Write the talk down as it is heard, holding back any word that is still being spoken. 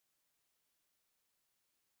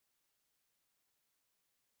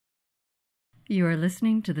You are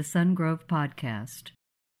listening to the Sungrove Podcast.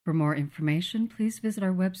 For more information, please visit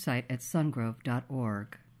our website at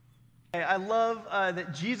sungrove.org. I love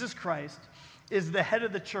that Jesus Christ is the head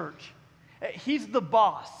of the church. He's the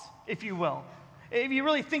boss, if you will. If you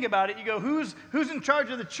really think about it, you go, who's in charge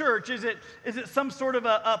of the church? Is it some sort of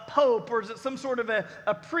a pope, or is it some sort of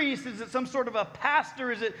a priest? Is it some sort of a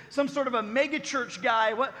pastor? Is it some sort of a mega church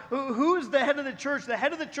guy? Who's the head of the church? The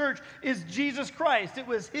head of the church is Jesus Christ. It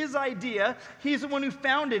was his idea. He's the one who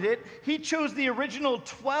founded it. He chose the original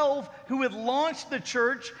 12 who had launched the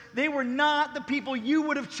church. They were not the people you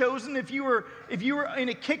would have chosen if you were in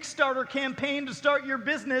a Kickstarter campaign to start your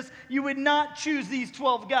business. You would not choose these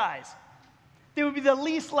 12 guys. They would be the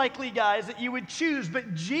least likely guys that you would choose,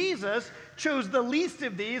 but Jesus chose the least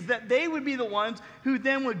of these, that they would be the ones who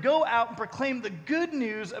then would go out and proclaim the good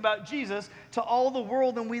news about Jesus to all the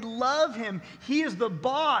world, and we love him. He is the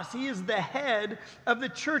boss. He is the head of the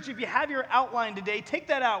church. If you have your outline today, take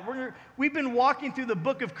that out. We've been walking through the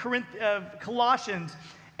book of Colossians,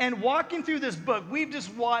 and walking through this book, we've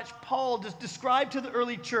just watched Paul just describe to the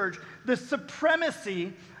early church the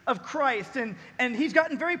supremacy of Christ, and he's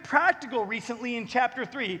gotten very practical recently in chapter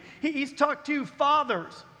 3. He's talked to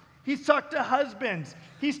fathers, he's talked to husbands,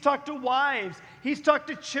 he's talked to wives, he's talked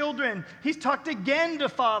to children, he's talked again to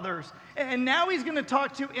fathers, and now he's going to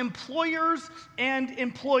talk to employers and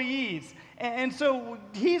employees. And so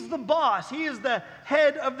he's the boss, he is the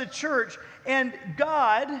head of the church, and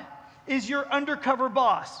God is your undercover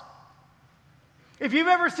boss. If you've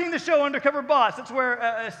ever seen the show Undercover Boss, it's where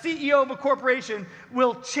a CEO of a corporation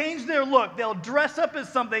will change their look. They'll dress up as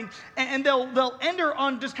something, and they'll enter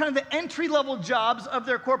on just kind of the entry-level jobs of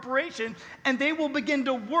their corporation, and they will begin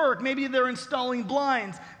to work. Maybe they're installing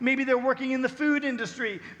blinds. Maybe they're working in the food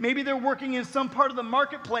industry. Maybe they're working in some part of the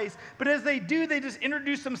marketplace. But as they do, they just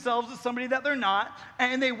introduce themselves as somebody that they're not,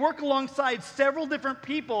 and they work alongside several different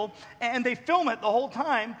people, and they film it the whole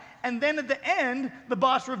time. And then at the end, the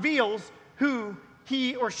boss reveals who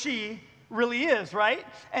he or she really is, right?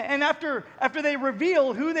 And after they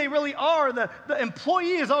reveal who they really are, the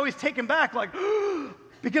employee is always taken back, like,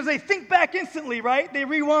 because they think back instantly, right? They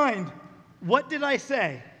rewind. What did I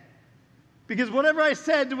say? Because whatever I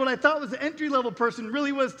said to what I thought was the entry-level person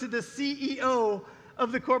really was to the CEO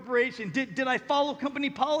of the corporation. Did I follow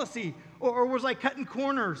company policy, or was I cutting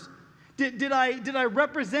corners? Did I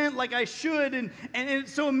represent like I should? And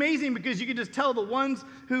it's so amazing because you can just tell the ones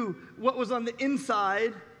who, what was on the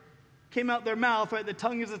inside came out their mouth, right? The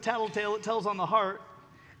tongue is a tattletale, it tells on the heart.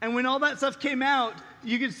 And when all that stuff came out,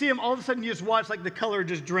 you could see them all of a sudden, you just watch like the color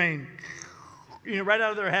just drain, right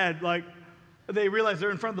out of their head. Like they realize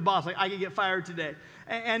they're in front of the boss, like I could get fired today.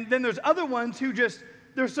 And then there's other ones who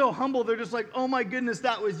they're so humble, they're just like, oh my goodness,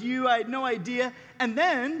 that was you, I had no idea. And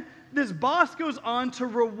then this boss goes on to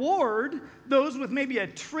reward those with maybe a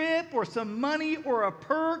trip or some money or a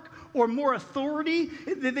perk or more authority.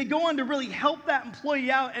 They go on to really help that employee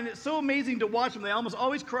out, and it's so amazing to watch them. They almost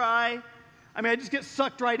always cry. I mean, I just get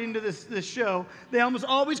sucked right into this show. They almost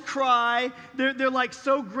always cry. They're like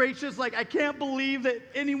so gracious, like I can't believe that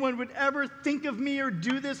anyone would ever think of me or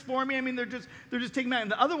do this for me. I mean, they're just taking back.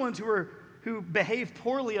 And the other ones who behaved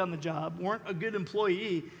poorly on the job, weren't a good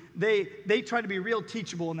employee, they try to be real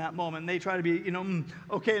teachable in that moment. They try to be,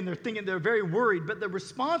 okay, and they're very worried, but the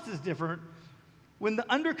response is different when the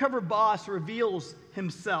undercover boss reveals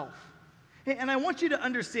himself. And I want you to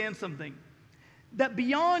understand something, that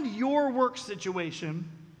beyond your work situation,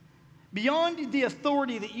 beyond the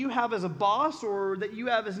authority that you have as a boss or that you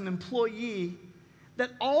have as an employee,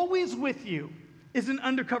 that always with you is an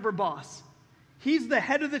undercover boss. He's the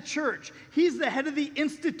head of the church. He's the head of the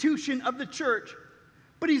institution of the church.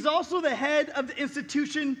 But he's also the head of the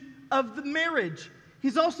institution of the marriage.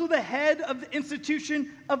 He's also the head of the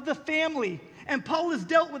institution of the family. And Paul has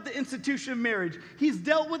dealt with the institution of marriage. He's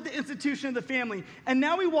dealt with the institution of the family. And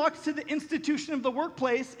now he walks to the institution of the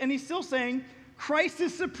workplace, and he's still saying, Christ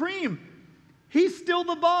is supreme. He's still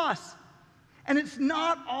the boss. And it's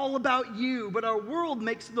not all about you, but our world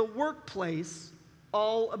makes the workplace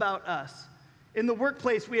all about us. In the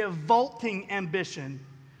workplace, we have vaulting ambition.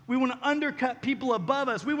 We want to undercut people above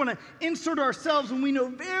us. We want to insert ourselves when we know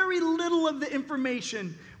very little of the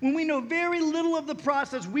information, when we know very little of the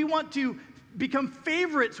process. We want to become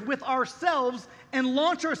favorites with ourselves and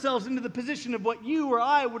launch ourselves into the position of what you or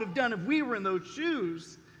I would have done if we were in those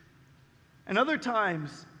shoes. And other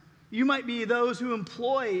times, you might be those who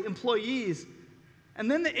employ employees,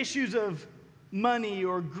 and then the issues of money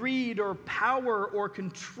or greed or power or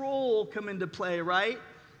control come into play, right?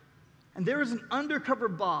 And there is an undercover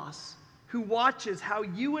boss who watches how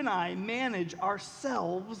you and I manage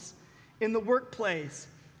ourselves in the workplace.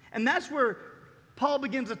 And that's where Paul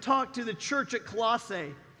begins to talk to the church at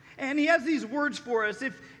Colossae. And he has these words for us.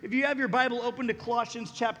 If you have your Bible open to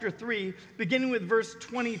Colossians chapter 3, beginning with verse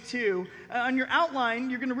 22, on your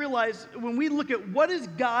outline, you're going to realize when we look at what is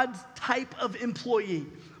God's type of employee,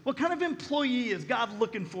 what kind of employee is God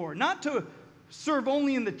looking for? Not to serve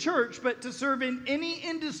only in the church, but to serve in any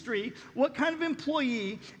industry. What kind of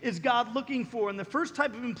employee is God looking for? And the first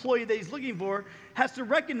type of employee that he's looking for has to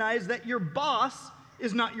recognize that your boss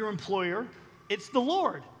is not your employer, it's the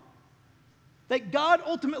Lord. That God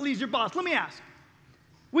ultimately is your boss. Let me ask,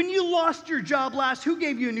 when you lost your job last, who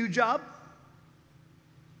gave you a new job?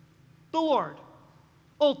 The Lord.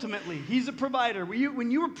 Ultimately, he's a provider. When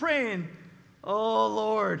you were praying, oh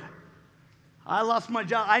Lord, I lost my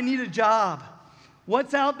job, I need a job.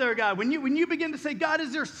 What's out there, God? When you begin to say, God,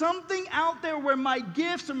 is there something out there where my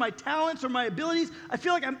gifts or my talents or my abilities, I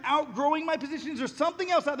feel like I'm outgrowing my positions, or something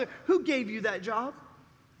else out there? Who gave you that job?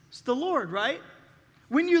 It's the Lord, right?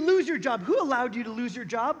 When you lose your job, who allowed you to lose your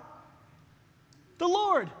job? The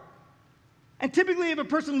Lord. And typically if a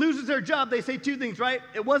person loses their job, they say two things, right?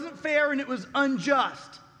 It wasn't fair and it was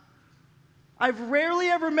unjust. I've rarely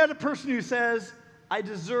ever met a person who says, I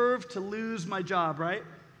deserve to lose my job, right?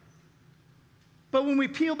 But when we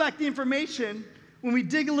peel back the information, when we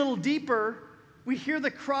dig a little deeper, we hear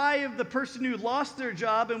the cry of the person who lost their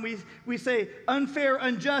job, and we say unfair,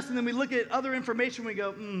 unjust, and then we look at other information and we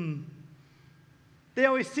go, They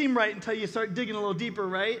always seem right until you start digging a little deeper,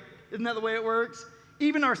 right? Isn't that the way it works?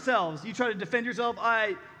 Even ourselves, you try to defend yourself,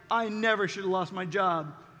 I never should have lost my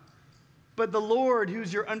job. But the Lord,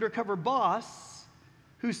 who's your undercover boss,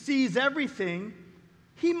 who sees everything,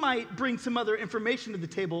 he might bring some other information to the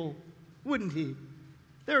table, wouldn't he?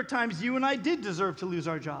 There are times you and I did deserve to lose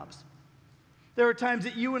our jobs. There are times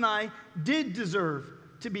that you and I did deserve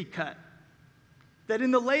to be cut. That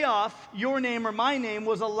in the layoff, your name or my name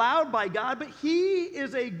was allowed by God, but he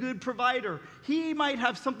is a good provider. He might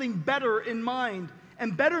have something better in mind,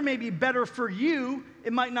 and better may be better for you.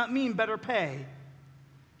 It might not mean better pay.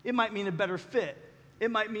 It might mean a better fit. It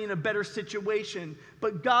might mean a better situation,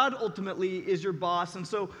 but God ultimately is your boss. And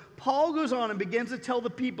so Paul goes on and begins to tell the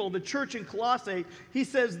people, the church in Colossae, he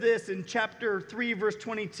says this in chapter 3, verse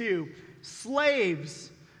 22, slaves.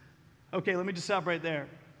 Okay, let me just stop right there.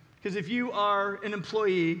 Because if you are an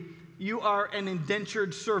employee, you are an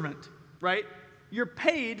indentured servant, right? You're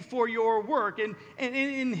paid for your work. And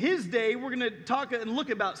in his day, we're going to talk and look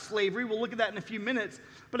about slavery. We'll look at that in a few minutes.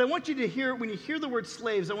 But I want you to hear, when you hear the word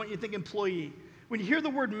slaves, I want you to think employee. When you hear the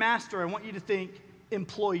word master, I want you to think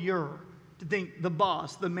employer, to think the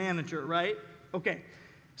boss, the manager, right? Okay.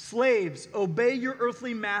 Slaves, obey your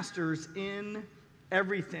earthly masters in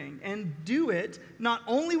everything, and do it not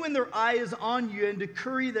only when their eye is on you and to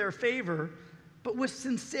curry their favor, but with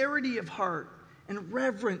sincerity of heart and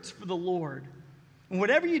reverence for the Lord. And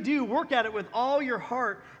whatever you do, work at it with all your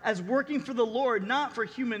heart as working for the Lord, not for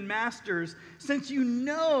human masters, since you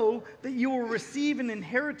know that you will receive an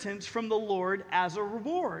inheritance from the Lord as a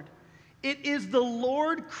reward. It is the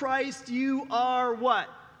Lord Christ you are what?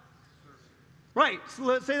 Right, so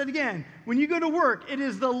let's say that again. When you go to work, it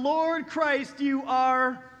is the Lord Christ you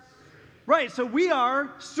are. Right, so we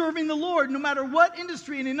are serving the Lord no matter what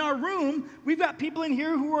industry. And in our room, we've got people in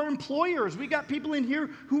here who are employers. We got people in here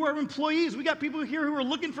who are employees. We got people here who are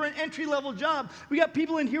looking for an entry-level job. We got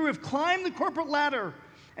people in here who have climbed the corporate ladder.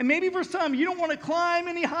 And maybe for some, you don't want to climb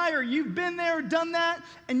any higher. You've been there, done that,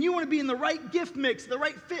 and you want to be in the right gift mix, the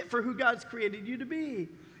right fit for who God's created you to be.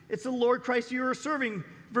 It's the Lord Christ you are serving.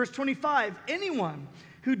 Verse 25, anyone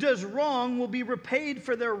who does wrong will be repaid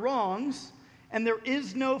for their wrongs, and there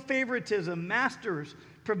is no favoritism. Masters,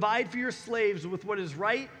 provide for your slaves with what is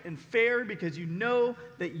right and fair, because you know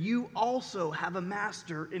that you also have a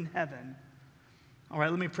master in heaven. All right,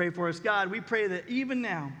 let me pray for us. God, we pray that even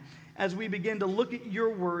now, as we begin to look at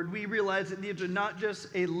your word, we realize that these are not just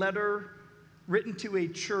a letter written to a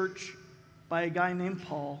church by a guy named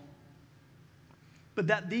Paul, but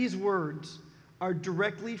that these words are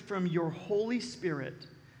directly from your Holy Spirit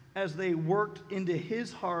as they worked into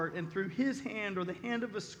his heart and through his hand or the hand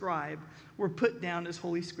of a scribe were put down as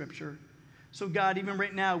Holy Scripture. So God, even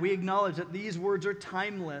right now, we acknowledge that these words are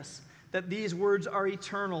timeless, that these words are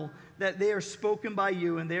eternal, that they are spoken by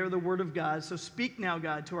you and they are the word of God. So speak now,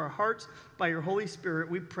 God, to our hearts by your Holy Spirit,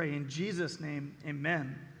 we pray in Jesus' name,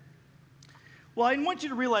 amen. Well, I want you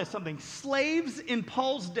to realize something. Slaves in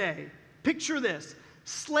Paul's day, picture this,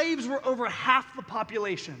 slaves were over half the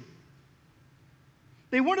population.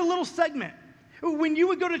 They weren't a little segment. When you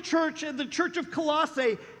would go to church, at the church of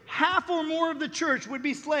Colossae, half or more of the church would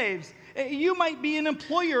be slaves. You might be an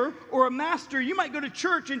employer or a master. You might go to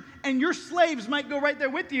church and your slaves might go right there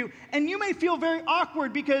with you. And you may feel very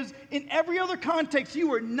awkward because in every other context,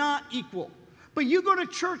 you are not equal. But you go to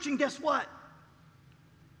church and guess what?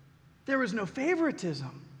 There is no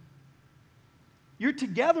favoritism. You're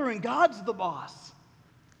together and God's the boss.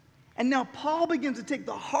 And now Paul begins to take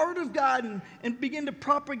the heart of God and begin to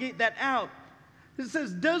propagate that out. It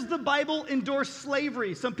says, does the Bible endorse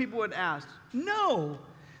slavery? Some people would ask. No.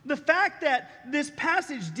 The fact that this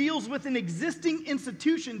passage deals with an existing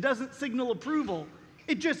institution doesn't signal approval.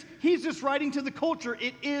 He's just writing to the culture.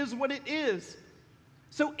 It is what it is.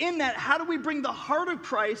 So in that, how do we bring the heart of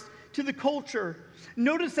Christ to the culture?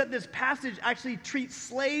 Notice that this passage actually treats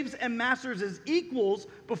slaves and masters as equals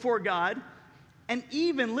before God, and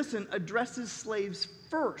even, listen, addresses slaves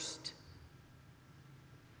first.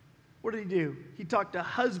 What did he do? He talked to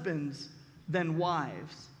husbands, then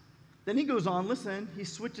wives. Then he goes on, listen, he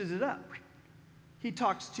switches it up. He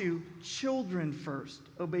talks to children first.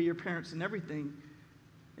 Obey your parents in everything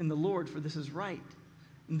in the Lord, for this is right.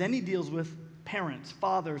 And then he deals with parents,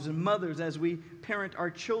 fathers, and mothers as we parent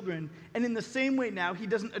our children. And in the same way now, he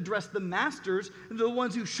doesn't address the masters, the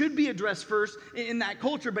ones who should be addressed first in that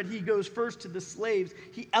culture, but he goes first to the slaves.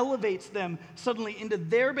 He elevates them suddenly into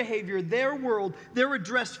their behavior, their world. They're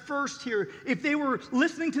addressed first here. If they were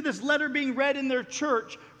listening to this letter being read in their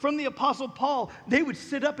church from the Apostle Paul, they would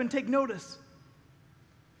sit up and take notice.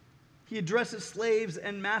 He addresses slaves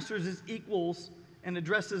and masters as equals and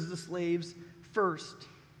addresses the slaves first.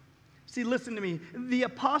 See, listen to me. The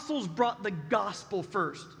apostles brought the gospel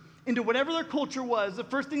first. Into whatever their culture was, the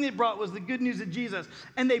first thing they brought was the good news of Jesus.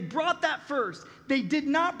 And they brought that first. They did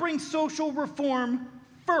not bring social reform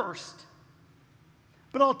first.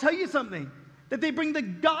 But I'll tell you something, that they bring the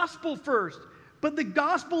gospel first. But the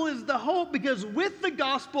gospel is the hope, because with the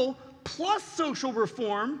gospel plus social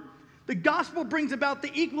reform, the gospel brings about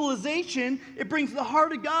the equalization. It brings the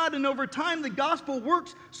heart of God, and over time, the gospel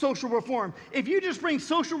works social reform. If you just bring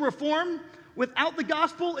social reform without the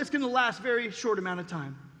gospel, it's going to last a very short amount of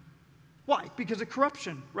time. Why? Because of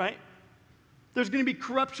corruption, right? There's going to be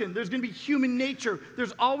corruption. There's going to be human nature.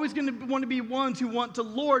 There's always going to want to be ones who want to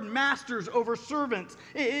lord masters over servants.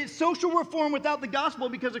 Social reform without the gospel,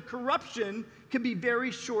 because of corruption, can be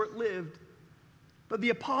very short-lived. But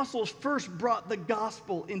the apostles first brought the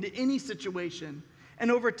gospel into any situation. And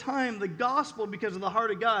over time, the gospel, because of the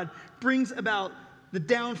heart of God, brings about the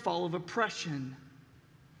downfall of oppression.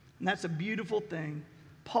 And that's a beautiful thing.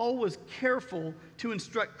 Paul was careful to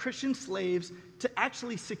instruct Christian slaves to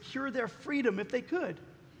actually secure their freedom if they could.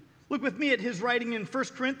 Look with me at his writing in 1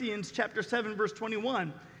 Corinthians chapter 7, verse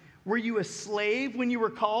 21. Were you a slave when you were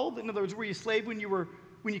called? In other words, were you a slave when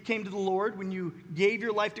you came to the Lord, when you gave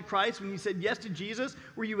your life to Christ, when you said yes to Jesus?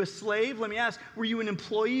 Were you a slave? Let me ask, were you an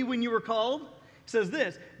employee when you were called? It says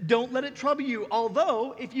this, don't let it trouble you,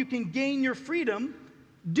 although if you can gain your freedom,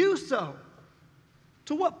 do so.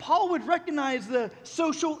 To what Paul would recognize the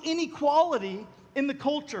social inequality in the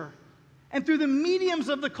culture. And through the mediums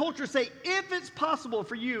of the culture say, if it's possible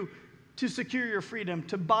for you to secure your freedom,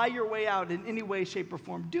 to buy your way out in any way, shape, or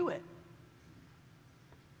form, do it.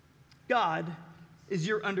 God is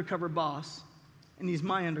your undercover boss, and he's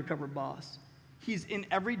my undercover boss. He's in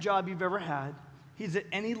every job you've ever had. He's at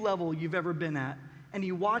any level you've ever been at, and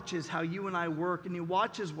he watches how you and I work, and he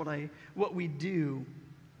watches what we do.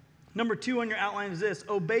 Number 2 on your outline is this: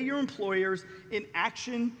 obey your employers in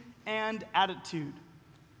action and attitude.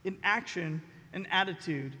 In action and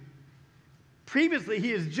attitude. Previously,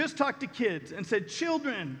 he has just talked to kids and said,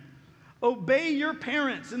 children, obey your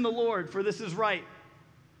parents in the Lord, for this is right.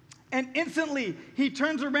 And instantly, he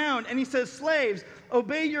turns around and he says, slaves,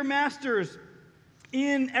 obey your masters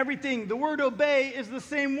in everything. The word obey is the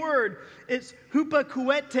same word. It's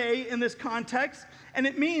hupakuete in this context, and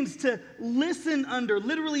it means to listen under,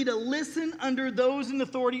 literally to listen under those in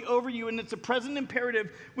authority over you, and it's a present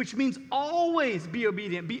imperative, which means always be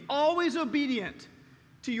obedient. Be always obedient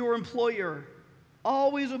to your employer,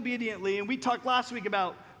 always obediently. And we talked last week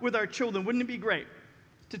about with our children, wouldn't it be great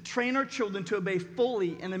to train our children to obey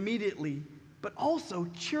fully and immediately, but also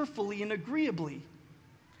cheerfully and agreeably?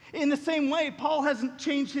 In the same way, Paul hasn't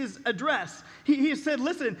changed his address. He has said,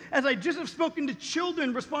 listen, as I just have spoken to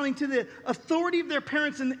children responding to the authority of their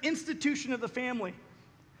parents and the institution of the family,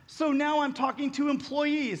 so now I'm talking to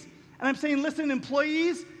employees. And I'm saying, listen,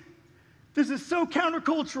 employees, this is so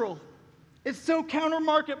countercultural. It's so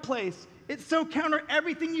counter-marketplace. It's so counter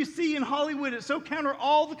everything you see in Hollywood. It's so counter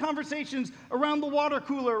all the conversations around the water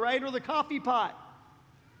cooler, right, or the coffee pot.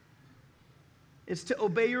 It's to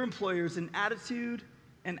obey your employers in attitude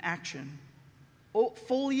and action,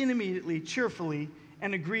 fully and immediately, cheerfully,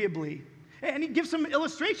 and agreeably. And he gives some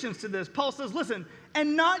illustrations to this. Paul says, listen,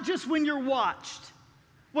 and not just when you're watched.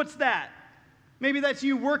 What's that? Maybe that's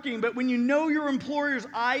you working, but when you know your employer's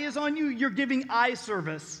eye is on you, you're giving eye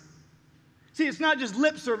service. See, it's not just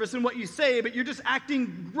lip service in what you say, but you're just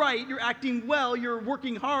acting right, you're acting well, you're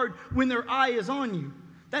working hard when their eye is on you.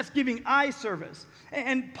 That's giving eye service.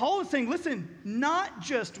 And Paul is saying, listen, not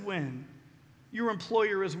just when your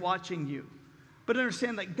employer is watching you, but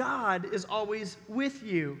understand that God is always with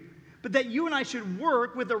you. But that you and I should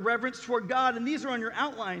work with a reverence toward God, and these are on your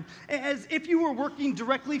outline, as if you were working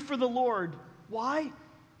directly for the Lord. Why?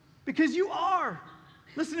 Because you are.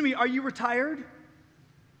 Listen to me, are you retired?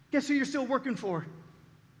 Guess who you're still working for?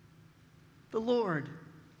 The Lord.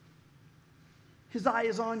 His eye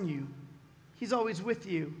is on you. He's always with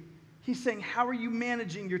you. He's saying, how are you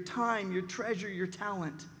managing your time, your treasure, your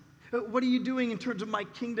talent? What are you doing in terms of my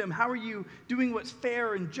kingdom? How are you doing what's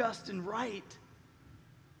fair and just and right?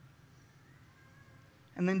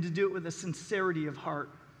 And then to do it with a sincerity of heart.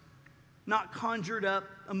 Not conjured up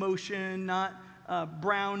emotion, not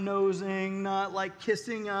brown nosing, not like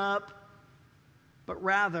kissing up, but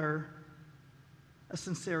rather a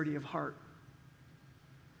sincerity of heart.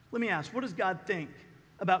 Let me ask, what does God think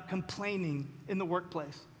about complaining in the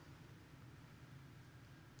workplace?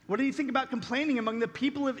 What do you think about complaining among the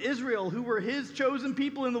people of Israel who were his chosen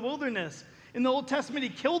people in the wilderness? In the Old Testament, he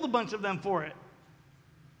killed a bunch of them for it.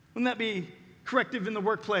 Wouldn't that be corrective in the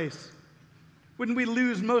workplace? Wouldn't we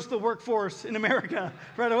lose most of the workforce in America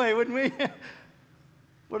right away, wouldn't we?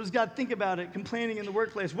 What does God think about it, complaining in the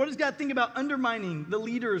workplace? What does God think about undermining the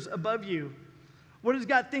leaders above you? What does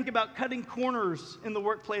God think about cutting corners in the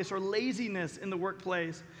workplace or laziness in the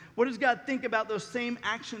workplace? What does God think about those same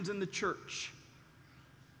actions in the church?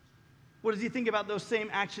 What does he think about those same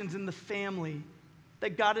actions in the family?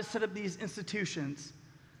 That God has set up these institutions,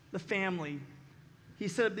 the family. He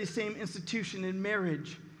set up the same institution in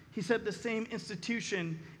marriage. He set up the same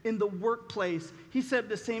institution in the workplace. He set up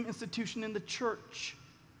the same institution in the church.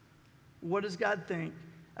 What does God think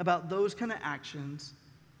about those kind of actions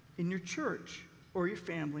in your church or your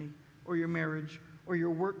family or your marriage or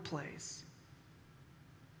your workplace?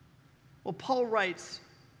 Well, Paul writes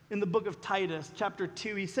in the book of Titus, chapter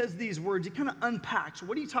 2, he says these words. He kind of unpacks,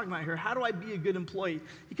 what are you talking about here? How do I be a good employee?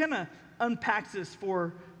 He kind of unpacks this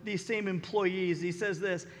for these same employees. He says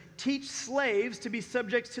this, teach slaves to be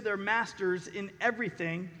subjects to their masters in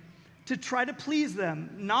everything, to try to please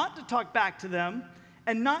them, not to talk back to them,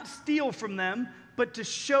 and not steal from them, but to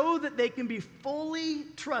show that they can be fully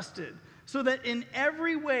trusted, so that in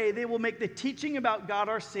every way they will make the teaching about God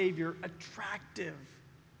our Savior attractive.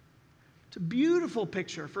 It's a beautiful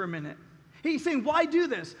picture for a minute. He's saying, why do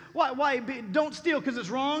this? Why? Don't steal because it's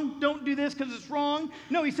wrong. Don't do this because it's wrong.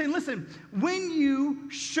 No, he's saying, listen, when you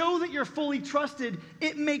show that you're fully trusted,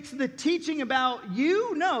 it makes the teaching about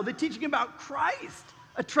you, no, the teaching about Christ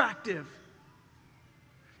attractive.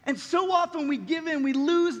 And so often we give in, we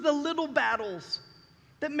lose the little battles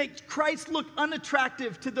that make Christ look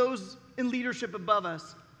unattractive to those in leadership above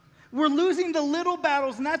us. We're losing the little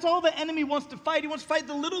battles, and that's all the enemy wants to fight. He wants to fight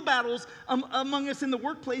the little battles among us in the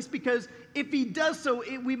workplace, because if he does so,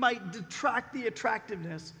 we might detract the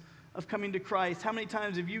attractiveness of coming to Christ. How many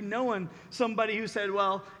times have you known somebody who said,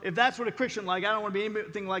 well, if that's what a Christian like, I don't want to be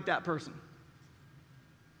anything like that person?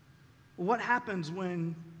 Well, what happens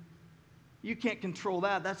when you can't control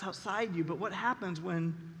that? That's outside you. But what happens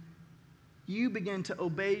when you begin to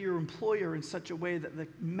obey your employer in such a way that the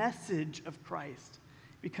message of Christ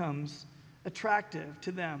becomes attractive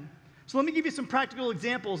to them? So let me give you some practical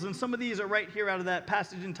examples, and some of these are right here out of that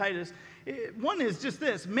passage in Titus. One is just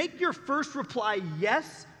this: make your first reply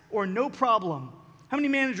yes or no problem. How many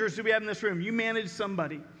managers do we have in this room? You manage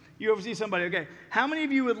somebody. You oversee somebody. Okay. How many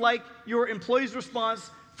of you would like your employee's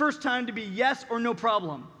response first time to be yes or no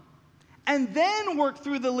problem? And then work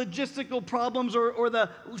through the logistical problems or the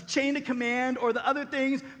chain of command or the other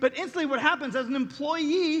things. But instantly what happens as an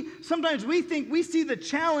employee, sometimes we think we see the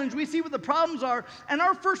challenge, we see what the problems are, and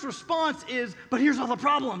our first response is, but here's all the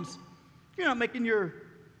problems. You're not making your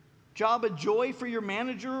job a joy for your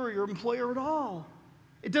manager or your employer at all.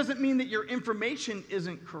 It doesn't mean that your information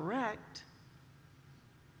isn't correct.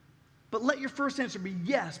 But let your first answer be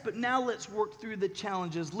yes, but now let's work through the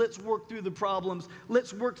challenges. Let's work through the problems.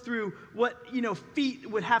 Let's work through what,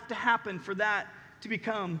 feat would have to happen for that to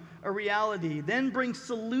become a reality. Then bring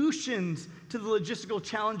solutions to the logistical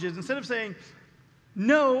challenges. Instead of saying,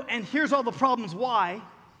 no, and here's all the problems, why?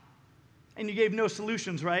 And you gave no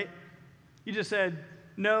solutions, right? You just said,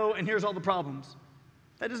 no, and here's all the problems.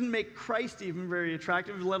 That doesn't make Christ even very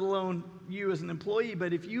attractive, let alone you as an employee.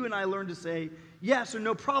 But if you and I learn to say yes or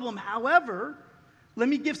no problem, however, Let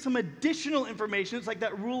me give some additional information. It's like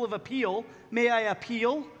that rule of appeal. May I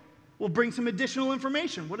appeal? We'll bring some additional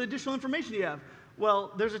information. What additional information do you have?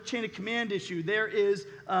 Well, there's a chain of command issue. There is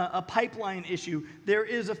a pipeline issue. There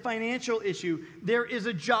is a financial issue. There is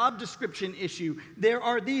a job description issue. There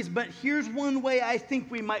are these, but here's one way I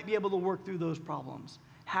think we might be able to work through those problems.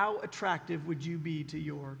 How attractive would you be to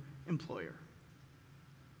your employer?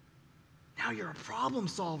 Now you're a problem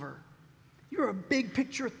solver. You're a big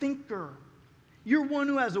picture thinker. You're one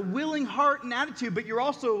who has a willing heart and attitude, but you're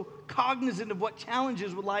also cognizant of what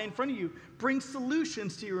challenges would lie in front of you. Bring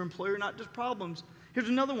solutions to your employer, not just problems. Here's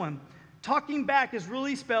another one. Talking back is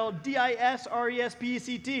really spelled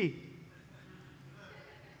D-I-S-R-E-S-P-E-C-T.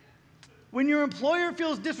 When your employer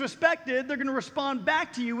feels disrespected, they're going to respond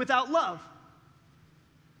back to you without love.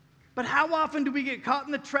 But how often do we get caught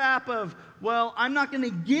in the trap of, well, I'm not going to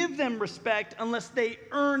give them respect unless they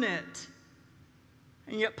earn it?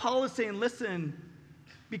 And yet Paul is saying, listen,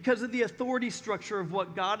 because of the authority structure of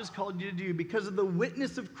what God has called you to do, because of the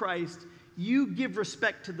witness of Christ, you give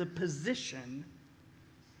respect to the position,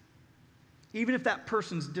 even if that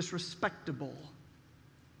person's disrespectable.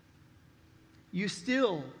 You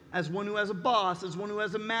still, as one who has a boss, as one who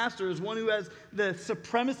has a master, as one who has the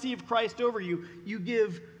supremacy of Christ over you, you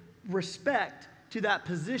give respect to that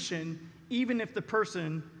position, even if the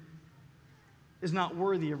person is not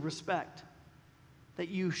worthy of respect. That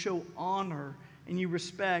you show honor and you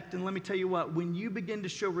respect. And let me tell you what, when you begin to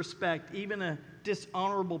show respect, even a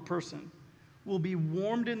dishonorable person will be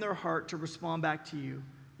warmed in their heart to respond back to you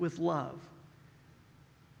with love.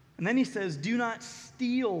 And then he says, do not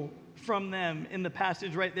steal from them in the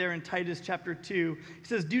passage right there in Titus chapter 2. He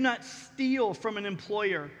says, do not steal from an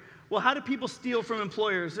employer. Well, how do people steal from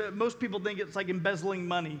employers? Most people think it's like embezzling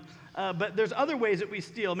money. But there's other ways that we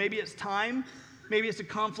steal. Maybe it's time. Maybe it's a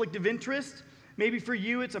conflict of interest. Maybe for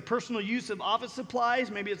you, it's a personal use of office supplies.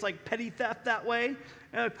 Maybe it's like petty theft that way.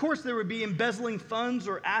 Of course, there would be embezzling funds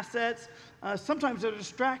or assets. Sometimes there are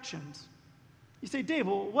distractions. You say, Dave,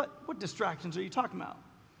 well, what distractions are you talking about?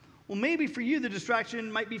 Well, maybe for you, the distraction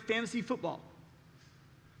might be fantasy football.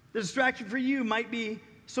 The distraction for you might be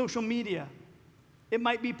social media. It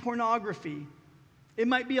might be pornography. It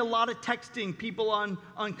might be a lot of texting, people on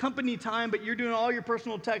company time, but you're doing all your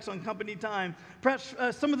personal texts on company time. Perhaps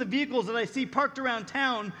some of the vehicles that I see parked around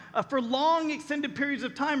town for long extended periods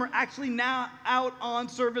of time are actually now out on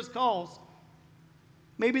service calls.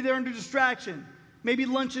 Maybe they're under distraction. Maybe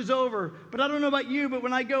lunch is over. But I don't know about you, but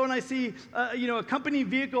when I go and I see a company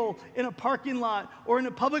vehicle in a parking lot or in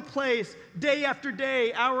a public place day after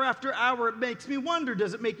day, hour after hour, it makes me wonder.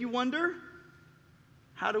 Does it make you wonder?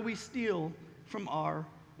 How do we steal from our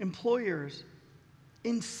employers?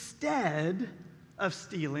 Instead of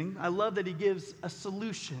stealing, I love that he gives a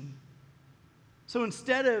solution. So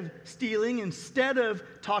instead of stealing, instead of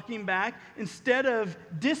talking back, instead of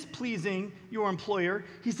displeasing your employer,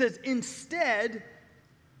 he says, instead,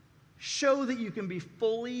 show that you can be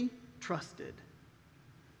fully trusted.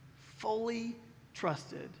 Fully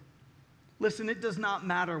trusted. Listen, it does not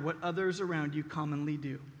matter what others around you commonly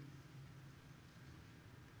do.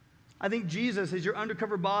 I think Jesus, as your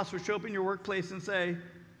undercover boss, would show up in your workplace and say,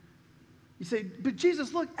 but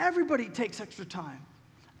Jesus, look, everybody takes extra time.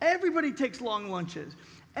 Everybody takes long lunches.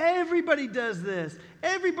 Everybody does this.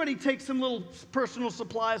 Everybody takes some little personal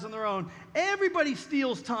supplies on their own. Everybody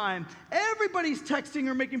steals time. Everybody's texting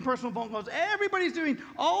or making personal phone calls. Everybody's doing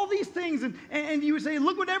all these things. And you would say,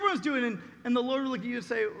 look what everyone's doing. And the Lord would look at you and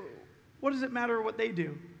say, what does it matter what they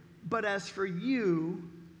do? But as for you,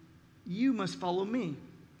 you must follow me.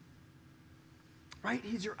 Right?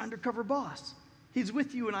 He's your undercover boss. He's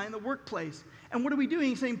with you and I in the workplace. And what are we doing?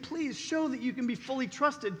 He's saying, please show that you can be fully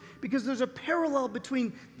trusted, because there's a parallel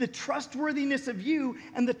between the trustworthiness of you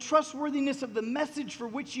and the trustworthiness of the message for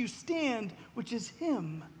which you stand, which is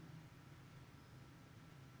Him.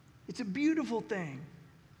 It's a beautiful thing.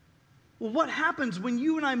 Well, what happens when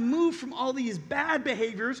you and I move from all these bad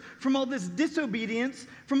behaviors, from all this disobedience,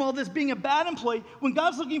 from all this being a bad employee? When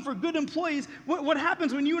God's looking for good employees, what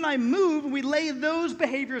happens when you and I move and we lay those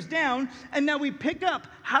behaviors down, and now we pick up,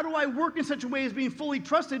 how do I work in such a way as being fully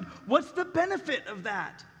trusted? What's the benefit of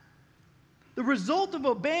that? The result of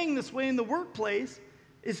obeying this way in the workplace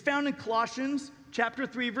is found in Colossians chapter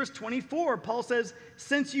 3, verse 24. Paul says,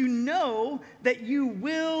 since you know that you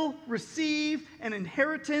will receive an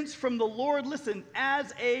inheritance from the Lord, listen,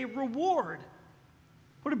 as a reward.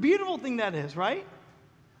 What a beautiful thing that is, right?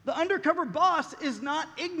 The undercover boss is not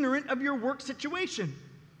ignorant of your work situation.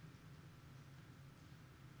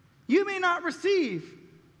 You may not receive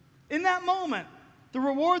in that moment the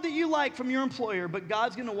reward that you like from your employer, but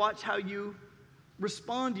God's going to watch how you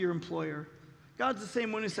respond to your employer. God's the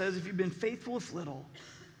same one who says, if you've been faithful with little,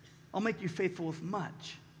 I'll make you faithful with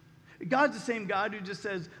much. God's the same God who just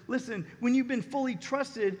says, listen, when you've been fully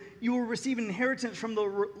trusted, you will receive an inheritance from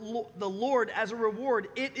the Lord as a reward.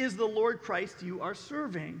 It is the Lord Christ you are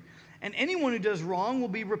serving. And anyone who does wrong will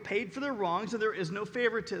be repaid for their wrongs, so there is no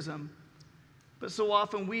favoritism. But so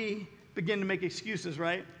often we begin to make excuses,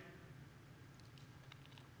 right?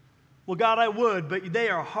 Well, God, I would, but they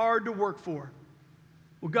are hard to work for.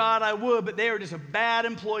 Well, God, I would, but they are just a bad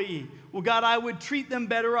employee. Well, God, I would treat them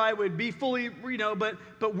better. I would be fully,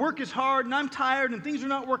 but work is hard, and I'm tired, and things are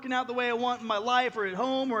not working out the way I want in my life or at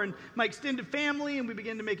home or in my extended family, and we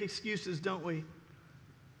begin to make excuses, don't we?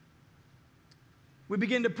 We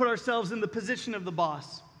begin to put ourselves in the position of the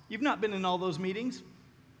boss. You've not been in all those meetings.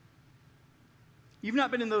 You've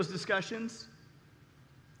not been in those discussions.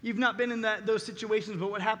 You've not been in those situations,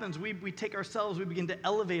 but what happens? We take ourselves, we begin to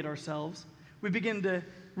elevate ourselves. We begin to,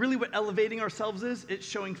 really what elevating ourselves is, it's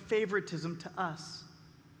showing favoritism to us.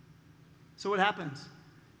 So what happens?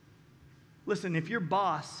 Listen, if your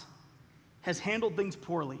boss has handled things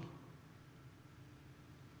poorly,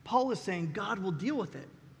 Paul is saying God will deal with it.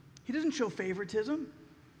 He doesn't show favoritism.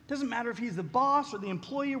 It doesn't matter if he's the boss or the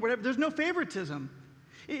employee or whatever. There's no favoritism.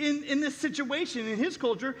 In this situation, in his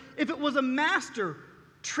culture, if it was a master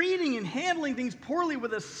treating and handling things poorly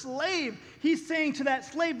with a slave, he's saying to that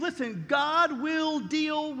slave, listen, God will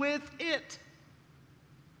deal with it.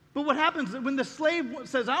 But what happens when the slave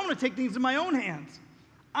says, I want to take things in my own hands.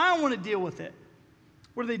 I want to deal with it.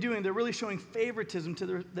 What are they doing? They're really showing favoritism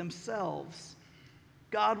to themselves.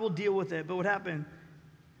 God will deal with it. But what happened?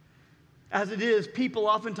 As it is, people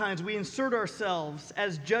oftentimes, we insert ourselves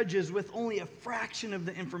as judges with only a fraction of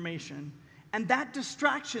the information. And that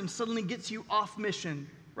distraction suddenly gets you off mission,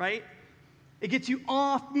 right? It gets you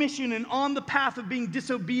off mission and on the path of being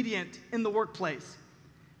disobedient in the workplace.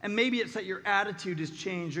 And maybe it's that your attitude has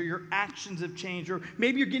changed or your actions have changed, or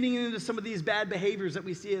maybe you're getting into some of these bad behaviors that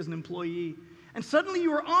we see as an employee. And suddenly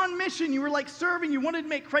you were on mission, you were like serving, you wanted to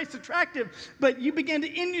make Christ attractive, but you began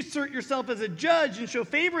to insert yourself as a judge and show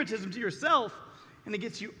favoritism to yourself, and it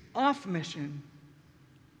gets you off mission.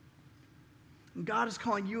 And God is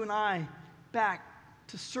calling you and I back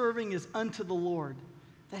to serving as unto the Lord,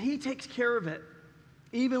 that he takes care of it,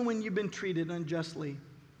 even when you've been treated unjustly.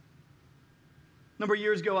 A number of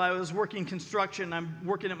years ago, I was working construction. I'm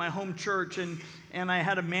working at my home church, and I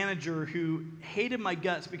had a manager who hated my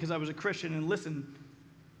guts because I was a Christian. And listen,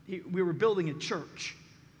 we were building a church.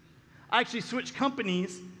 I actually switched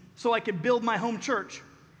companies so I could build my home church.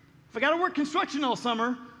 If I got to work construction all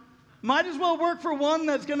summer, might as well work for one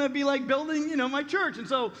that's going to be like building, my church. And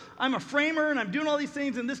so I'm a framer, and I'm doing all these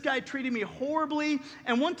things, and this guy treated me horribly.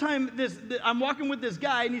 And one time, I'm walking with this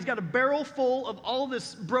guy, and he's got a barrel full of all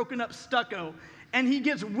this broken up stucco. And he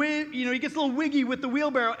gets, he gets a little wiggy with the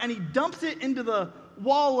wheelbarrow, and he dumps it into the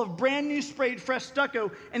wall of brand new sprayed fresh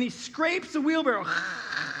stucco, and he scrapes the wheelbarrow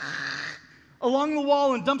along the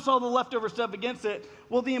wall and dumps all the leftover stuff against it.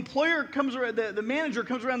 Well, the employer comes around, the manager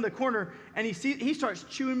comes around the corner, and he starts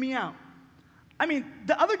chewing me out. I mean,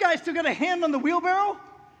 the other guy still got a hand on the wheelbarrow,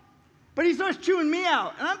 but he starts chewing me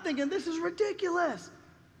out. And I'm thinking, this is ridiculous.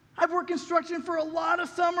 I've worked construction for a lot of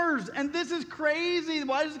summers, and this is crazy.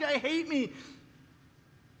 Why does this guy hate me?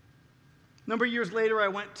 A number of years later, I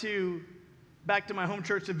went back to my home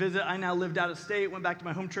church to visit. I now lived out of state, went back to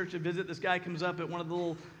my home church to visit. This guy comes up at one of the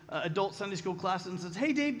little adult Sunday school classes and says,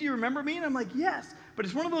 hey, Dave, do you remember me? And I'm like, yes. But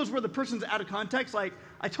it's one of those where the person's out of context. Like,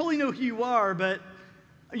 I totally know who you are, but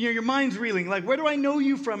your mind's reeling. Like, where do I know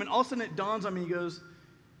you from? And all of a sudden it dawns on me. He goes,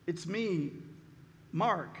 it's me,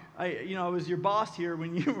 Mark. I was your boss here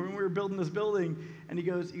when we were building this building. And he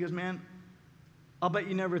goes, man, I'll bet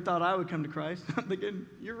you never thought I would come to Christ. I'm thinking,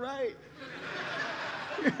 you're right.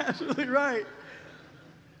 You're absolutely right.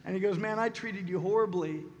 And he goes, man, I treated you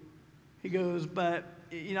horribly. He goes, but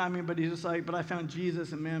he's just like, but I found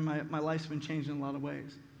Jesus, and man, my life's been changed in a lot of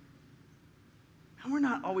ways. And we're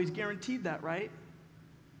not always guaranteed that, right?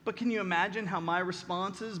 But can you imagine how my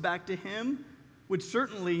responses back to him would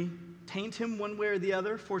certainly taint him one way or the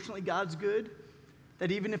other? Fortunately, God's good,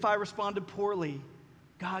 that even if I responded poorly,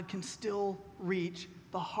 God can still reach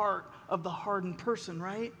the heart of the hardened person,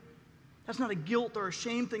 right? That's not a guilt or a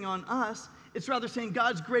shame thing on us. It's rather saying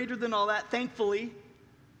God's greater than all that, thankfully.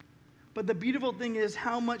 But the beautiful thing is,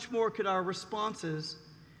 how much more could our responses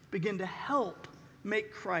begin to help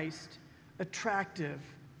make Christ attractive?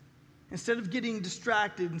 Instead of getting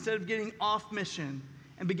distracted, instead of getting off mission,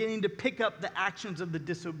 and beginning to pick up the actions of the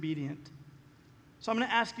disobedient. So I'm going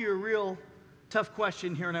to ask you a real tough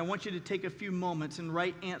question here, and I want you to take a few moments and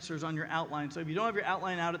write answers on your outline. So if you don't have your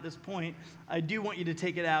outline out at this point, I do want you to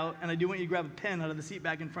take it out, and I do want you to grab a pen out of the seat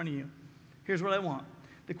back in front of you. Here's what I want.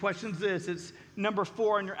 The question's this. It's number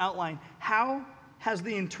 4 on your outline. How has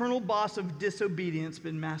the internal boss of disobedience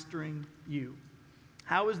been mastering you?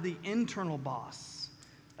 How is the internal boss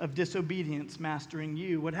of disobedience mastering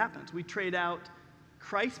you? What happens? We trade out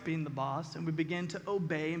Christ being the boss, and we begin to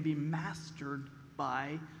obey and be mastered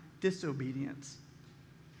by disobedience.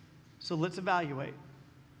 So let's evaluate.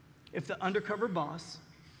 If the undercover boss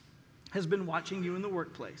has been watching you in the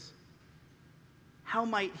workplace, how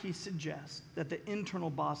might he suggest that the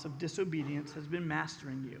internal boss of disobedience has been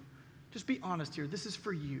mastering you? Just be honest here. This is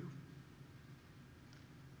for you.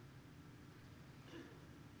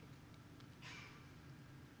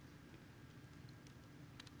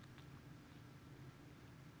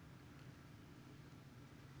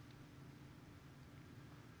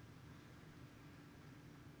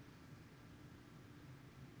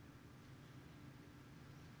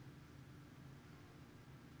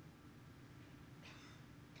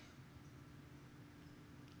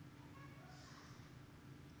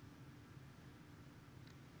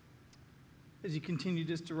 As you continue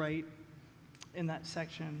just to write in that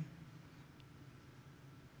section,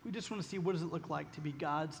 we just want to see, what does it look like to be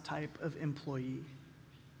God's type of employee?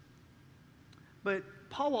 But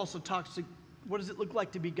Paul also talks to, what does it look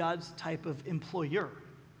like to be God's type of employer?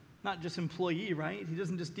 Not just employee, right? He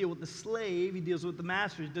doesn't just deal with the slave, he deals with the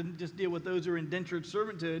master. He doesn't just deal with those who are indentured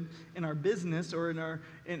servanthood in our business or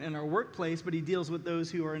in our workplace, but he deals with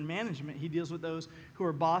those who are in management. He deals with those who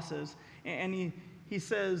are bosses. And he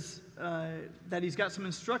says that he's got some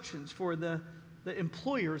instructions for the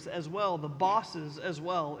employers as well, the bosses as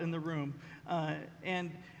well in the room.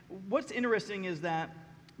 And what's interesting is that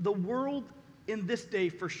the world in this day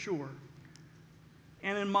for sure,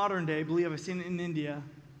 and in modern day, I believe I've seen it in India,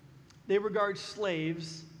 they regard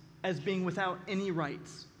slaves as being without any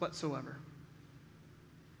rights whatsoever.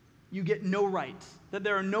 You get no rights, that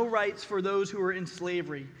there are no rights for those who are in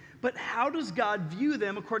slavery. But how does God view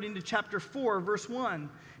them according to chapter 4, verse 1?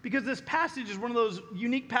 Because this passage is one of those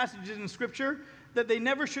unique passages in Scripture that they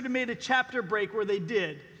never should have made a chapter break where they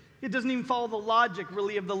did. It doesn't even follow the logic,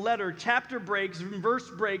 really, of the letter. Chapter breaks and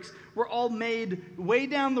verse breaks were all made way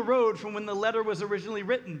down the road from when the letter was originally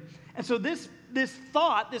written. And so this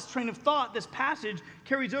train of thought, this passage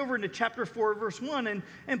carries over into chapter 4, verse 1.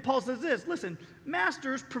 And Paul says this, listen,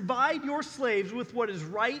 masters, provide your slaves with what is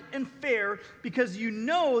right and fair, because you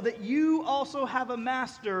know that you also have a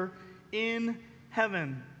master in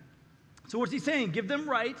heaven. So what's he saying? Give them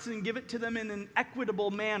rights and give it to them in an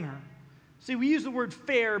equitable manner. See, we use the word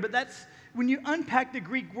fair, but that's, when you unpack the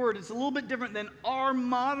Greek word, it's a little bit different than our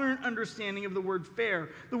modern understanding of the word fair.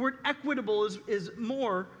 The word equitable is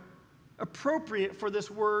more appropriate for this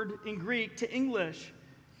word in Greek to English.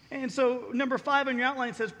 And so number 5 on your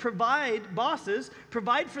outline says, provide, bosses,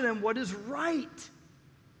 provide for them what is right.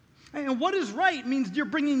 And what is right means you're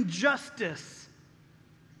bringing justice.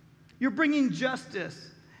 You're bringing justice.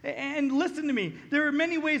 And listen to me, there are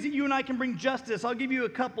many ways that you and I can bring justice. I'll give you a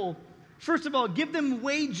couple. First of all, give them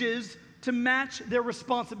wages to match their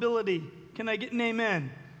responsibility. Can I get an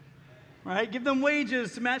amen? Right? Give them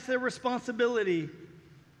wages to match their responsibility.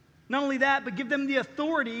 Not only that, but give them the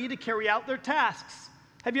authority to carry out their tasks.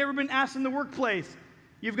 Have you ever been asked in the workplace?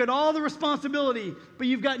 You've got all the responsibility, but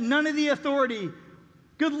you've got none of the authority.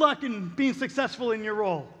 Good luck in being successful in your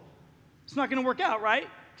role. It's not going to work out, right?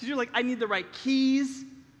 Because you're like, I need the right keys.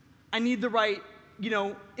 I need the right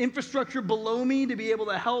infrastructure below me to be able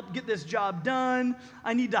to help get this job done.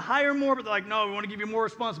 I need to hire more, but they're like, no, we want to give you more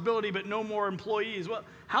responsibility, but no more employees. Well,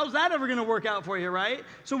 how's that ever going to work out for you, right?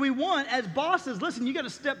 So we want, as bosses, listen, you got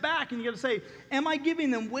to step back and you got to say, am I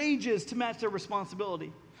giving them wages to match their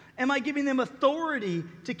responsibility? Am I giving them authority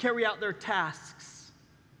to carry out their tasks?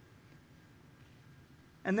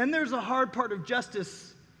 And then there's a hard part of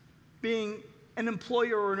justice, being an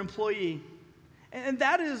employer or an employee. And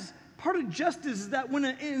that is, part of justice is that when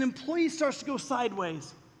an employee starts to go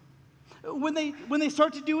sideways, when they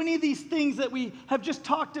start to do any of these things that we have just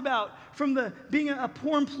talked about, from being a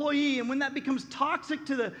poor employee, and when that becomes toxic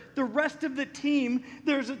to the rest of the team,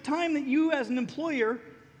 there's a time that you as an employer,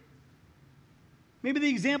 maybe the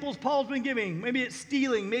examples Paul's been giving, maybe it's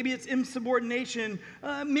stealing, maybe it's insubordination,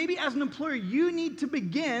 maybe as an employer, you need to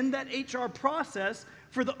begin that HR process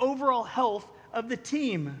for the overall health of the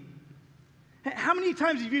team. How many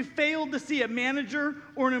times have you failed to see a manager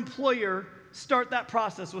or an employer start that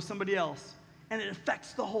process with somebody else, and it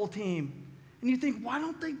affects the whole team? And you think, why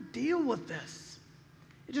don't they deal with this?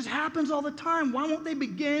 It just happens all the time. Why won't they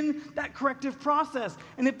begin that corrective process?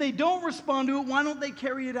 And if they don't respond to it, why don't they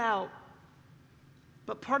carry it out?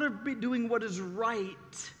 But part of doing what is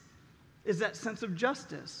right is that sense of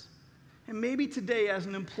justice. And maybe today, as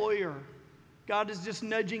an employer, God is just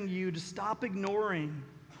nudging you to stop ignoring,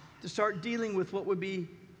 to start dealing with what would be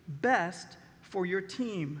best for your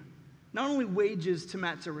team. Not only wages to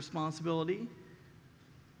match their responsibility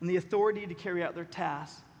and the authority to carry out their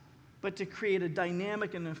tasks, but to create a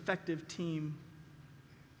dynamic and effective team.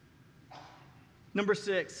 Number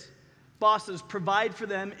 6, bosses provide for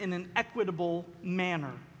them in an equitable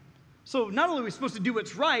manner. So not only are we supposed to do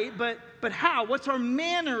what's right, but how? What's our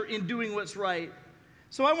manner in doing what's right?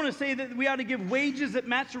 So I want to say that we ought to give wages that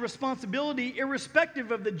match the responsibility irrespective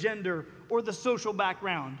of the gender or the social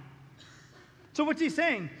background. So what's he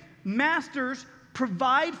saying? Masters,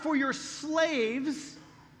 provide for your slaves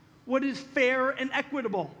what is fair and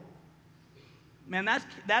equitable. Man,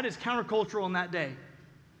 that is countercultural in that day.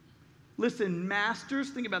 Listen, masters,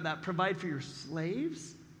 think about that. Provide for your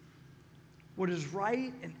slaves what is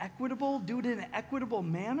right and equitable. Do it in an equitable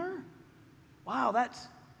manner. Wow,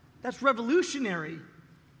 that's revolutionary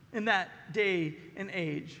in that day and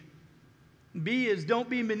age. B is don't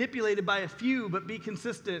be manipulated by a few, but be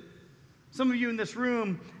consistent. Some of you in this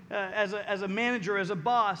room, as a manager, as a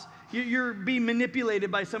boss, you're being manipulated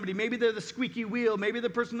by somebody. Maybe they're the squeaky wheel. Maybe the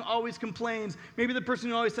person who always complains. Maybe the person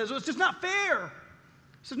who always says, "Oh, it's just not fair.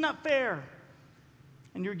 It's just not fair."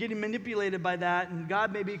 And you're getting manipulated by that, and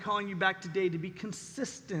God may be calling you back today to be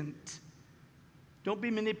consistent. Don't be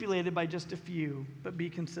manipulated by just a few, but be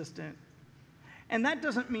consistent. And that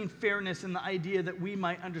doesn't mean fairness in the idea that we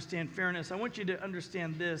might understand fairness. I want you to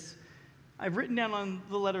understand this. I've written down on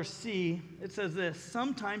the letter C, it says this: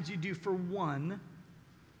 sometimes you do for one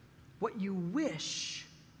what you wish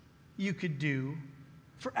you could do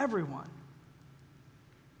for everyone.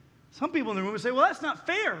 Some people in the room would say, well, that's not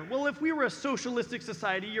fair. Well, if we were a socialistic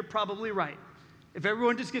society, you're probably right. If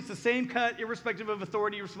everyone just gets the same cut, irrespective of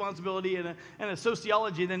authority, responsibility, and a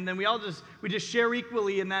sociology, then we just share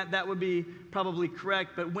equally, and that would be probably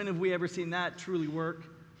correct. But when have we ever seen that truly work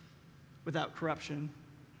without corruption?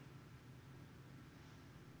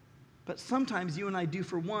 But sometimes you and I do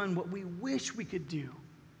for one what we wish we could do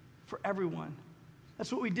for everyone.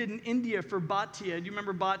 That's what we did in India for Bhatia. Do you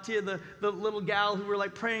remember Bhatia, the little gal who were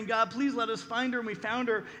like praying, God, please let us find her, and we found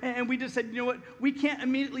her. And we just said, you know what, we can't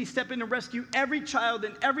immediately step in and rescue every child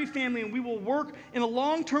and every family, and we will work in a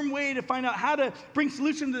long-term way to find out how to bring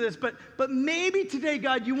solution to this. But maybe today,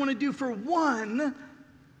 God, you want to do for one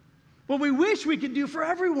what we wish we could do for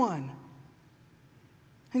everyone.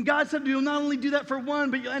 And God said, you'll not only do that for one,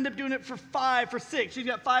 but you'll end up doing it for 5, for 6. You've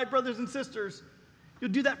got 5 brothers and sisters. You'll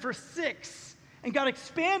do that for 6. And God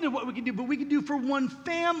expanded what we could do, but we could do for one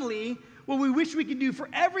family what we wish we could do for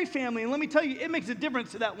every family. And let me tell you, it makes a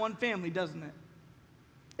difference to that one family, doesn't it?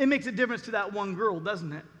 It makes a difference to that one girl,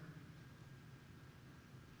 doesn't it?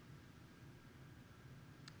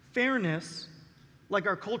 Fairness, like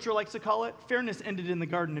our culture likes to call it, fairness ended in the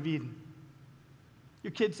Garden of Eden. Your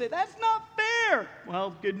kids say, that's not fair.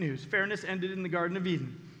 Well, good news. Fairness ended in the Garden of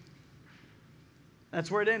Eden. That's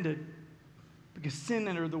where it ended. Because sin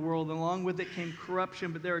entered the world, and along with it came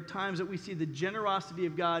corruption. But there are times that we see the generosity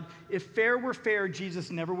of God. If fair were fair, Jesus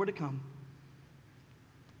never would have come.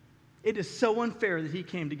 It is so unfair that he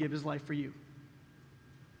came to give his life for you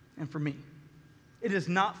and for me. It is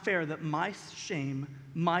not fair that my shame,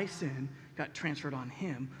 my sin, got transferred on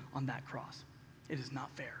him on that cross. It is not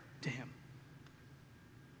fair to him.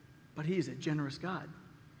 But he is a generous God.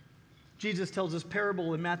 Jesus tells this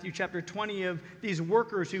parable in Matthew chapter 20 of these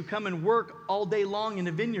workers who come and work all day long in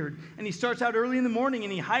a vineyard. And he starts out early in the morning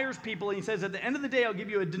and he hires people and he says, at the end of the day, I'll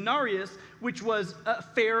give you a denarius, which was a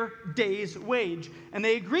fair day's wage. And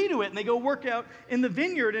they agree to it and they go work out in the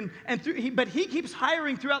vineyard. But he keeps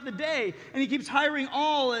hiring throughout the day, and he keeps hiring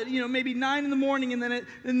all at maybe 9 in the morning and then at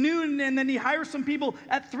noon, and then he hires some people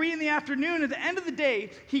at 3 in the afternoon. At the end of the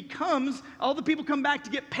day, he comes, all the people come back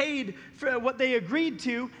to get paid for what they agreed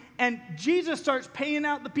to. And Jesus starts paying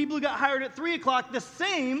out the people who got hired at 3 o'clock the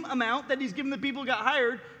same amount that he's given the people who got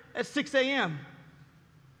hired at 6 a.m.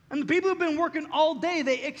 And the people who've been working all day,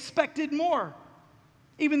 they expected more,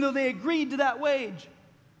 even though they agreed to that wage.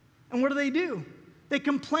 And what do? They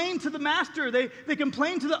complain to the master. They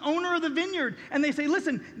complain to the owner of the vineyard. And they say,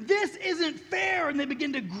 listen, this isn't fair. And they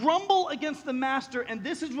begin to grumble against the master. And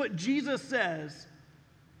this is what Jesus says.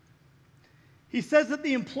 He says that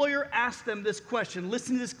the employer asked them this question.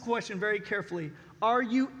 Listen to this question very carefully. Are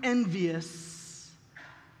you envious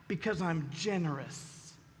because I'm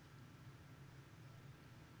generous?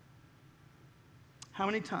 How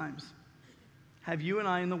many times Have you and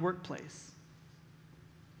I in the workplace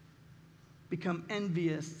become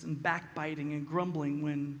envious and backbiting and grumbling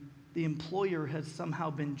when the employer has somehow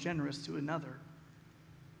been generous to another?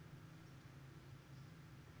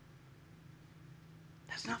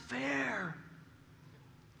 That's not fair.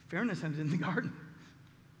 Fairness ends in the garden.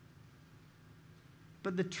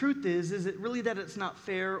 But the truth is it really that it's not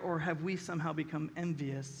fair, or have we somehow become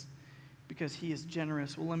envious because he is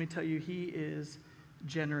generous? Well, let me tell you, he is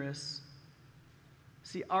generous.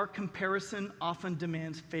 See, our comparison often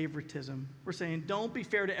demands favoritism. We're saying, don't be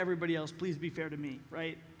fair to everybody else, please be fair to me,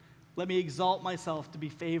 right? Let me exalt myself to be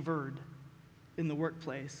favored in the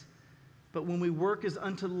workplace. But when we work as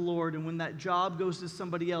unto the Lord, and when that job goes to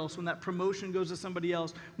somebody else, when that promotion goes to somebody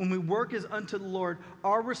else, when we work as unto the Lord,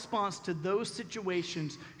 our response to those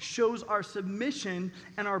situations shows our submission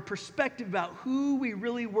and our perspective about who we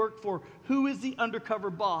really work for. Who is the undercover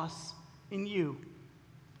boss in you?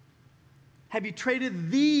 Have you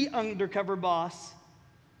traded the undercover boss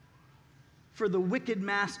for the wicked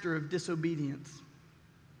master of disobedience?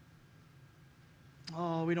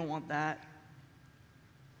 Oh, we don't want that.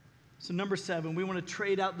 So number 7, we want to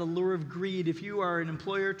trade out the lure of greed. If you are an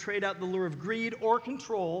employer, trade out the lure of greed or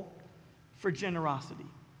control for generosity.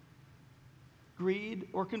 Greed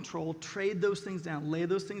or control, trade those things down, lay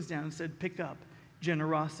those things down, and said, pick up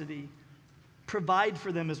generosity. Provide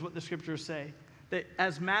for them is what the scriptures say. That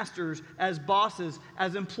as masters, as bosses,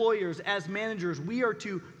 as employers, as managers, we are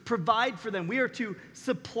to provide for them. We are to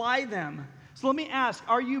supply them. So let me ask,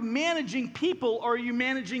 are you managing people or are you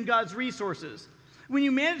managing God's resources? When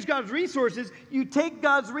you manage God's resources, you take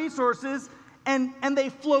God's resources and they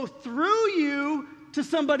flow through you to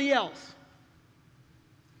somebody else.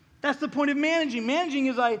 That's the point of managing. Managing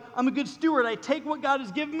is I'm a good steward. I take what God has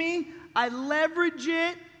given me, I leverage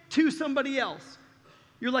it to somebody else.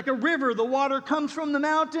 You're like a river. The water comes from the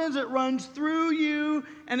mountains, it runs through you,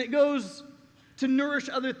 and it goes to nourish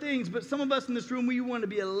other things. But some of us in this room, we want to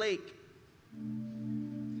be a lake.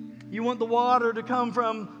 You want the water to come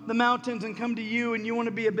from the mountains and come to you, and you want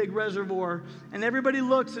to be a big reservoir. And everybody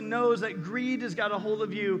looks and knows that greed has got a hold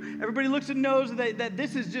of you. Everybody looks and knows that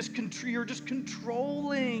this is just, you're just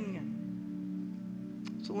controlling.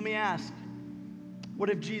 So let me ask, what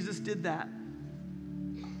if Jesus did that?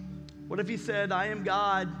 What if he said, I am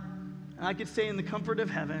God, and I could stay in the comfort of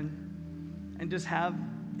heaven and just have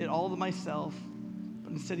it all to myself?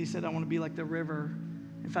 But instead he said, I want to be like the river.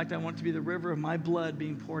 In fact, I want it to be the river of my blood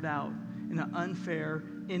being poured out in an unfair,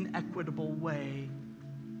 inequitable way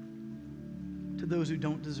to those who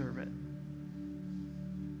don't deserve it.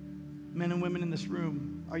 Men and women in this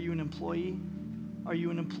room, are you an employee? Are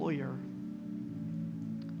you an employer?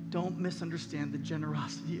 Don't misunderstand the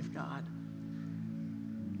generosity of God.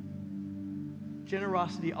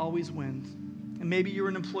 Generosity always wins. And maybe you're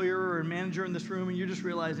an employer or a manager in this room and you're just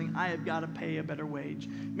realizing, I have got to pay a better wage.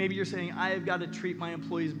 Maybe you're saying, I have got to treat my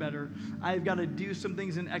employees better. I have got to do some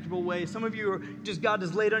things in an equitable way. Some of you are just, God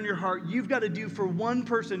has laid on your heart, you've got to do for one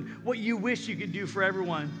person what you wish you could do for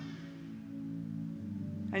everyone.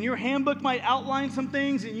 And your handbook might outline some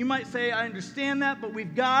things and you might say, I understand that, but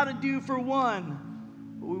we've got to do for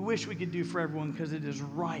one what we wish we could do for everyone because it is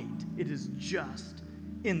right. It is just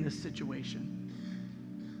in this situation.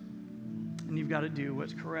 And you've got to do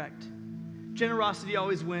what's correct. Generosity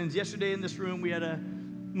always wins. Yesterday in this room, we had a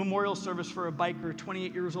memorial service for a biker,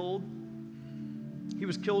 28 years old. He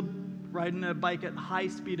was killed riding a bike at high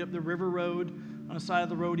speed up the river road on a side of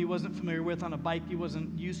the road he wasn't familiar with, on a bike he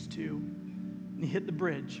wasn't used to. And he hit the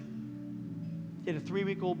bridge. He had a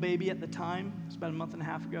 3-week-old baby at the time. It was about a month and a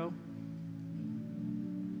half ago.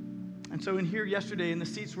 And so in here yesterday, in the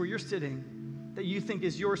seats where you're sitting, that you think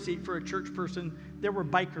is your seat for a church person, there were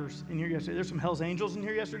bikers in here yesterday. There's some Hells Angels in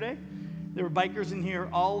here yesterday. There were bikers in here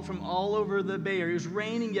from all over the Bay Area. It was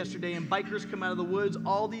raining yesterday, and bikers come out of the woods.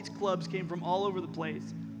 All these clubs came from all over the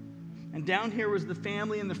place. And down here was the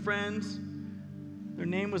family and the friends. Their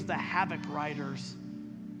name was the Havoc Riders.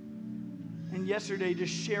 And yesterday,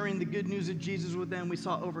 just sharing the good news of Jesus with them, we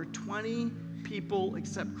saw over 20 people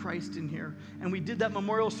accept Christ in here. And we did that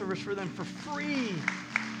memorial service for them for free.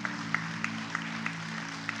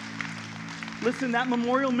 Listen, that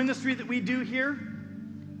memorial ministry that we do here,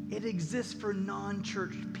 it exists for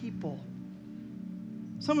non-church people.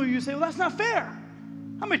 Some of you say, well, that's not fair.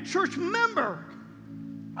 I'm a church member.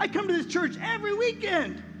 I come to this church every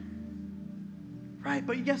weekend. Right,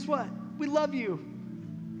 but guess what? We love you.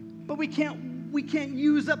 But we can't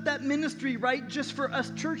use up that ministry, right, just for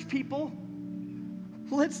us church people.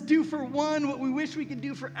 Let's do for one what we wish we could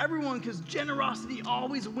do for everyone, because generosity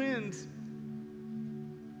always wins.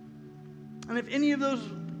 And if any of those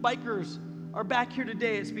bikers are back here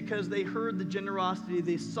today, it's because they heard the generosity,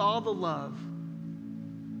 they saw the love,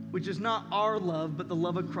 which is not our love, but the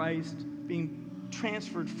love of Christ being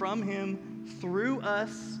transferred from him through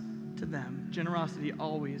us to them. Generosity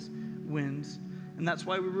always wins. And that's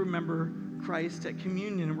why we remember Christ at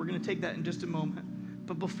communion, and we're going to take that in just a moment.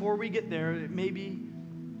 But before we get there, it may be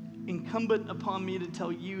incumbent upon me to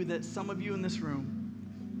tell you that some of you in this room,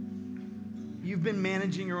 you've been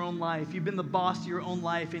managing your own life. You've been the boss of your own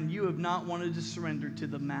life, and you have not wanted to surrender to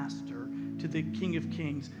the Master, to the King of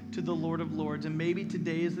Kings, to the Lord of Lords. And maybe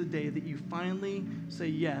today is the day that you finally say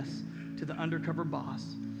yes to the undercover boss.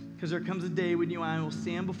 Because there comes a day when you and I will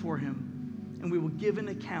stand before him, and we will give an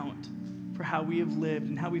account for how we have lived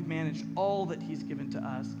and how we've managed all that he's given to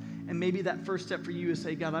us. And maybe that first step for you is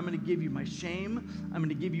say, God, I'm going to give you my shame. I'm going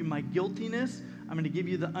to give you my guiltiness. I'm going to give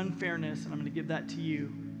you the unfairness, and I'm going to give that to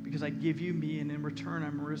you. Because I give you me, and in return,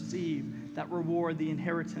 I'm going to receive that reward, the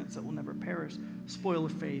inheritance that will never perish, spoil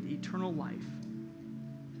of fade, eternal life,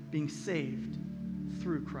 being saved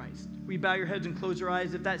through Christ. Will you bow your heads and close your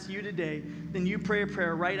eyes? If that's you today, then you pray a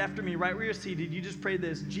prayer right after me, right where you're seated. You just pray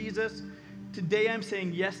this: Jesus, today I'm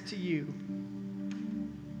saying yes to you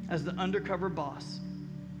as the undercover boss.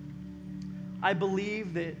 I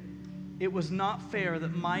believe that it was not fair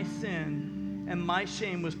that my sin and my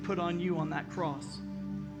shame was put on you on that cross.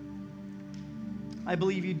 I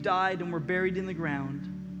believe you died and were buried in the ground.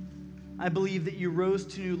 I believe that you rose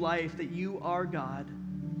to new life, that you are God.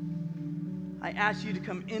 I ask you to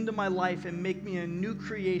come into my life and make me a new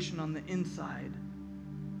creation on the inside.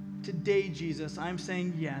 Today, Jesus, I'm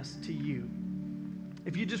saying yes to you.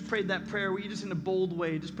 If you just prayed that prayer, will you just in a bold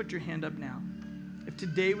way, just put your hand up now. If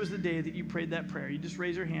today was the day that you prayed that prayer, you just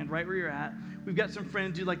raise your hand right where you're at. We've got some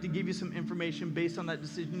friends who'd like to give you some information based on that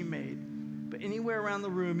decision you made. But anywhere around the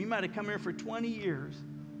room, you might have come here for 20 years,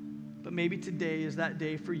 but maybe today is that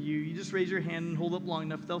day for you. You just raise your hand and hold up long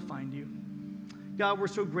enough, they'll find you. God, we're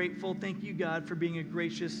so grateful. Thank you, God, for being a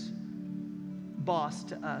gracious boss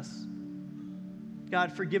to us.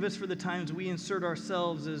 God, forgive us for the times we insert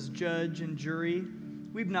ourselves as judge and jury.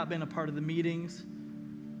 We've not been a part of the meetings.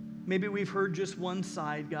 Maybe we've heard just one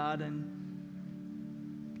side, God,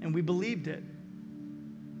 and we believed it.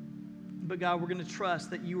 But God, we're going to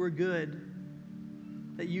trust that you are good,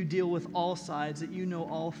 that you deal with all sides, that you know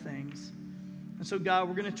all things. And so, God,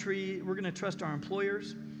 we're going to trust our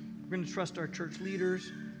employers. We're going to trust our church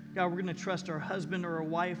leaders. God, we're going to trust our husband or our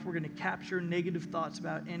wife. We're going to capture negative thoughts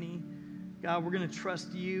about any. God, we're going to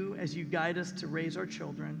trust you as you guide us to raise our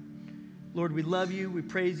children. Lord, we love you. We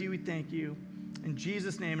praise you. We thank you. In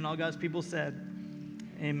Jesus' name, and all God's people said,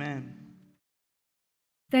 amen.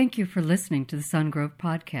 Thank you for listening to the Sungrove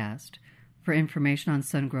Podcast. For information on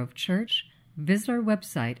Sungrove Church, visit our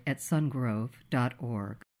website at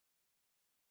sungrove.org.